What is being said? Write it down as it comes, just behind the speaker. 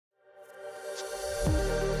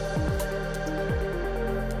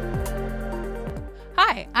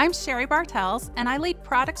Hi, I'm Sherry Bartels, and I lead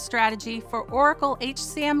product strategy for Oracle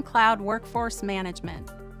HCM Cloud Workforce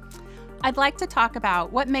Management. I'd like to talk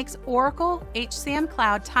about what makes Oracle HCM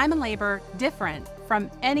Cloud Time and Labor different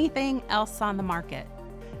from anything else on the market.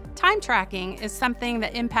 Time tracking is something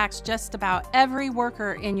that impacts just about every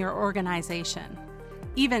worker in your organization.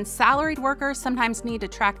 Even salaried workers sometimes need to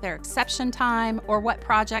track their exception time or what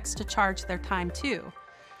projects to charge their time to.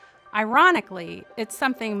 Ironically, it's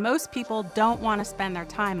something most people don't want to spend their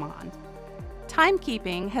time on.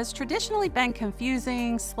 Timekeeping has traditionally been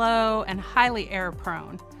confusing, slow, and highly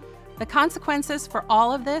error-prone. The consequences for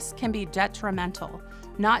all of this can be detrimental,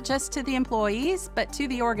 not just to the employees, but to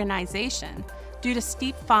the organization, due to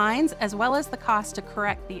steep fines as well as the cost to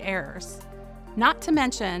correct the errors. Not to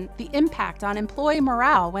mention the impact on employee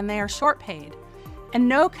morale when they are short paid. And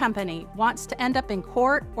no company wants to end up in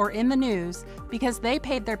court or in the news because they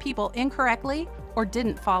paid their people incorrectly or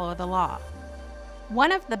didn't follow the law.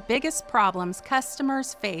 One of the biggest problems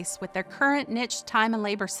customers face with their current niche time and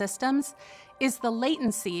labor systems is the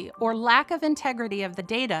latency or lack of integrity of the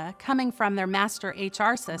data coming from their master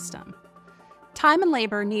HR system. Time and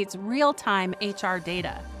labor needs real-time HR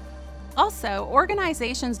data. Also,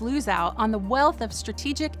 organizations lose out on the wealth of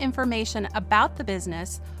strategic information about the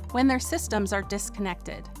business when their systems are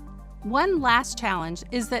disconnected. One last challenge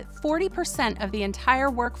is that 40% of the entire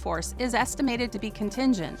workforce is estimated to be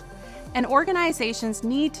contingent, and organizations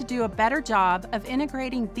need to do a better job of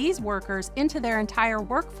integrating these workers into their entire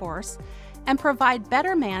workforce and provide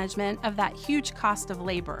better management of that huge cost of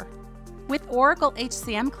labor. With Oracle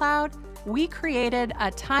HCM Cloud, we created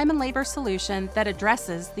a time and labor solution that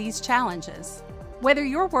addresses these challenges. Whether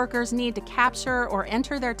your workers need to capture or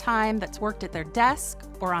enter their time that's worked at their desk,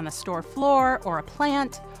 or on the store floor, or a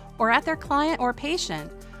plant, or at their client or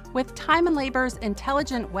patient, with Time and Labor's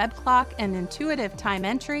intelligent web clock and intuitive time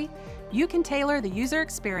entry, you can tailor the user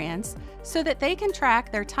experience so that they can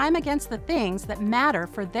track their time against the things that matter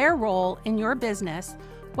for their role in your business,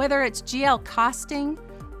 whether it's GL costing,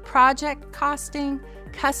 project costing,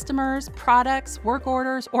 customers, products, work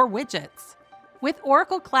orders, or widgets. With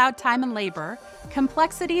Oracle Cloud Time and Labor,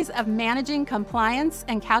 complexities of managing compliance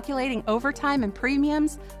and calculating overtime and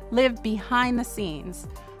premiums live behind the scenes.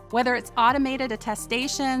 Whether it's automated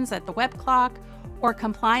attestations at the web clock or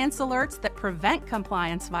compliance alerts that prevent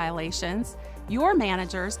compliance violations, your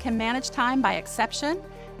managers can manage time by exception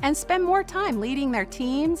and spend more time leading their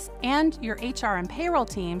teams, and your HR and payroll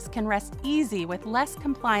teams can rest easy with less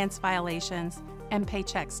compliance violations and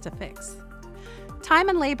paychecks to fix. Time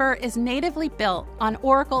and Labor is natively built on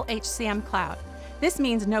Oracle HCM Cloud. This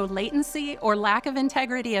means no latency or lack of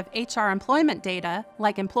integrity of HR employment data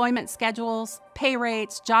like employment schedules, pay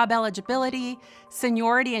rates, job eligibility,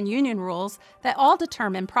 seniority, and union rules that all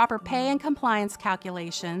determine proper pay and compliance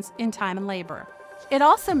calculations in Time and Labor. It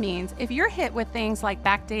also means if you're hit with things like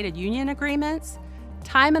backdated union agreements,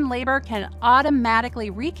 Time and Labor can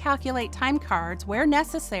automatically recalculate time cards where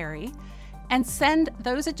necessary and send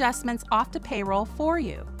those adjustments off to payroll for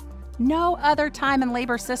you. No other time and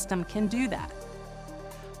labor system can do that.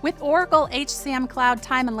 With Oracle HCM Cloud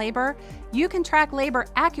Time and Labor, you can track labor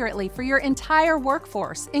accurately for your entire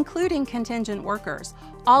workforce, including contingent workers,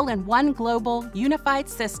 all in one global, unified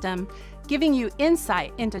system, giving you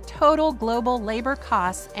insight into total global labor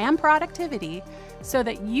costs and productivity so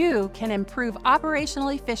that you can improve operational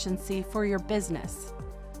efficiency for your business.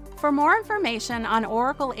 For more information on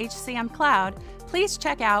Oracle HCM Cloud, please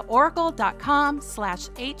check out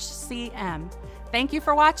oracle.com/HCM. Thank you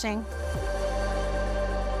for watching.